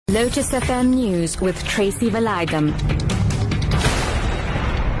Lotus FM News with TRACY VALAYDHAM.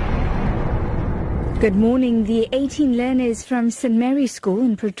 Good morning. The 18 learners from St. Mary's School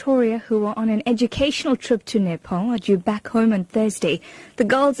in Pretoria who were on an educational trip to Nepal are due back home on Thursday. The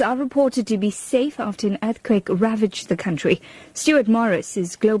girls are reported to be safe after an earthquake ravaged the country. Stuart Morris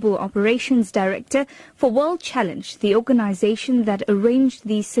is Global Operations Director for World Challenge, the organization that arranged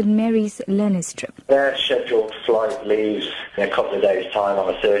the St. Mary's learners trip. Their scheduled flight leaves in a couple of days' time on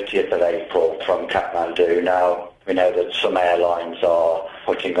the 30th of April from Kathmandu. Now, we know that some airlines are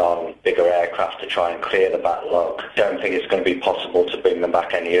putting on bigger aircraft to try and clear the backlog. Don't think it's going to be possible to bring them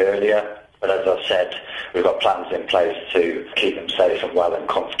back any earlier. But as I said, we've got plans in place to keep them safe and well and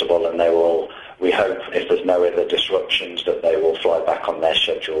comfortable, and they will, we hope, if there's no other disruptions, that they will fly back on their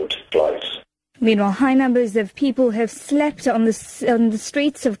scheduled flights. Meanwhile, high numbers of people have slept on the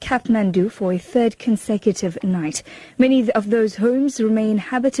streets of Kathmandu for a third consecutive night. Many of those homes remain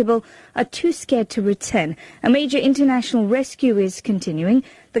habitable, are too scared to return. A major international rescue is continuing.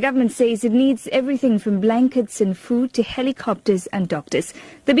 The government says it needs everything from blankets and food to helicopters and doctors.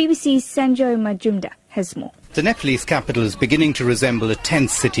 The BBC's Sanjoy Majumdar has more. The Nepalese capital is beginning to resemble a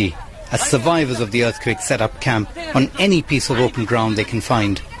tent city as survivors of the earthquake set up camp on any piece of open ground they can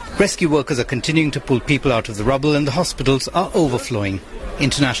find. Rescue workers are continuing to pull people out of the rubble and the hospitals are overflowing.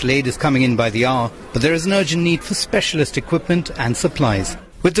 International aid is coming in by the hour, but there is an urgent need for specialist equipment and supplies.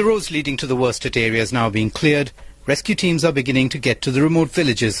 With the roads leading to the worst-hit areas now being cleared, rescue teams are beginning to get to the remote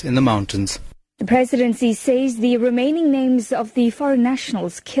villages in the mountains. The Presidency says the remaining names of the foreign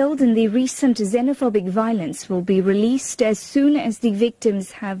nationals killed in the recent xenophobic violence will be released as soon as the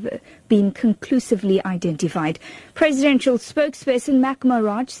victims have been conclusively identified. Presidential spokesperson Mac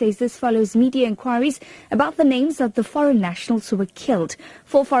Maharaj says this follows media inquiries about the names of the foreign nationals who were killed.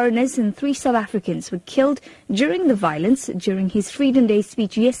 4 foreigners and 3 South Africans were killed during the violence. During his Freedom Day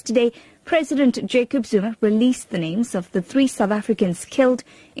speech yesterday, President Jacob Zuma released the names of the 3 South Africans killed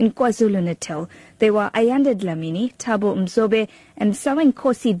in KwaZulu-Natal. They were Ayanda Dlamini, Thabo Mzobe and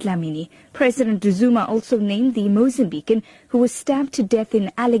Sawenkosi Dlamini. President Zuma also named the Mozambican who was stabbed to death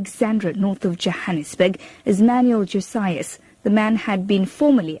in Alexandra, north of Johannesburg, as Manuel Josias. The man had been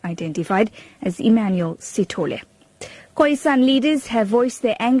formally identified as Emmanuel Sithole. Khoisan leaders have voiced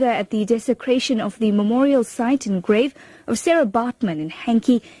their anger at the desecration of the memorial site and grave of Sarah Baartman in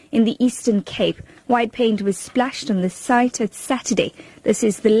Hankey in the Eastern Cape. White paint was splashed on the site at Saturday. This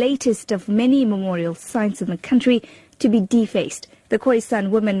is the latest of many memorial sites in the country to be defaced. The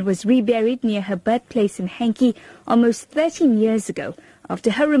Khoisan woman was reburied near her birthplace in Hankey almost 13 years ago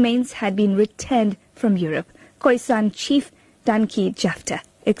after her remains had been returned from Europe. Khoisan Chief Danki Jafta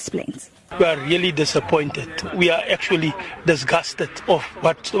explains. We are really disappointed. We are actually disgusted of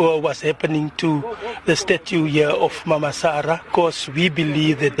what was happening to the statue here of Mama Sarah, because we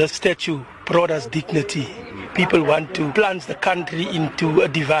believe that the statue brought us dignity. People want to plunge the country into a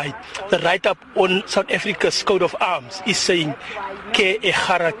divide. The write-up on South Africa's coat of arms is saying, Ke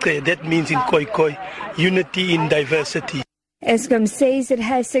Eharake, that means in Khoi, unity in diversity. Eskom says it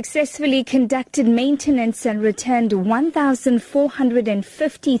has successfully conducted maintenance and returned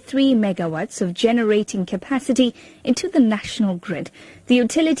 1,453 megawatts of generating capacity into the national grid. The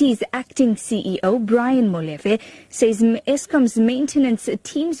utility's acting CEO, Brian Molefe, says Eskom's maintenance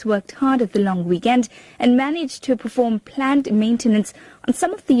teams worked hard at the long weekend and managed to perform planned maintenance on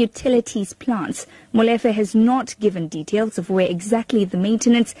some of the utility's plants. Molefe has not given details of where exactly the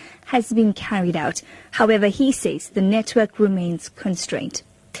maintenance has been carried out. However, he says the network remains constrained.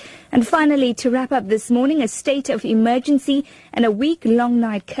 And finally, to wrap up this morning, a state of emergency and a week-long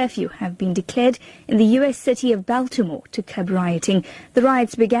night curfew have been declared in the U.S. city of Baltimore to curb rioting. The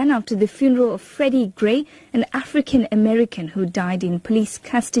riots began after the funeral of Freddie Gray, an African-American who died in police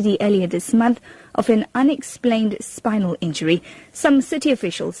custody earlier this month of an unexplained spinal injury. Some city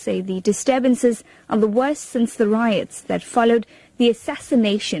officials say the disturbances are the worst since the riots that followed the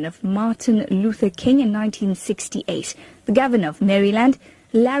assassination of Martin Luther King in 1968. The governor of Maryland,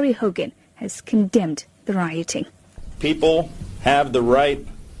 Larry Hogan, has condemned the rioting. People have the right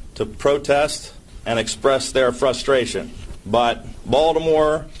to protest and express their frustration, but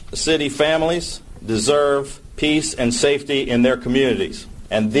Baltimore City families deserve peace and safety in their communities.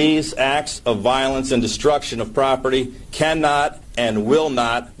 And these acts of violence and destruction of property cannot and will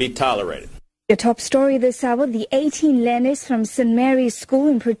not be tolerated. The top story this hour, the 18 learners from St. Mary's School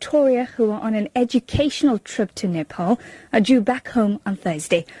in Pretoria who are on an educational trip to Nepal are due back home on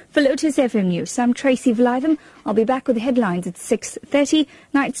Thursday. For Lotus FM News, I'm TRACY VALAYDHAM. I'll be back with the headlines at 6:30.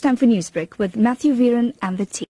 Now it's time for Newsbreak with Matthew Viren and the team.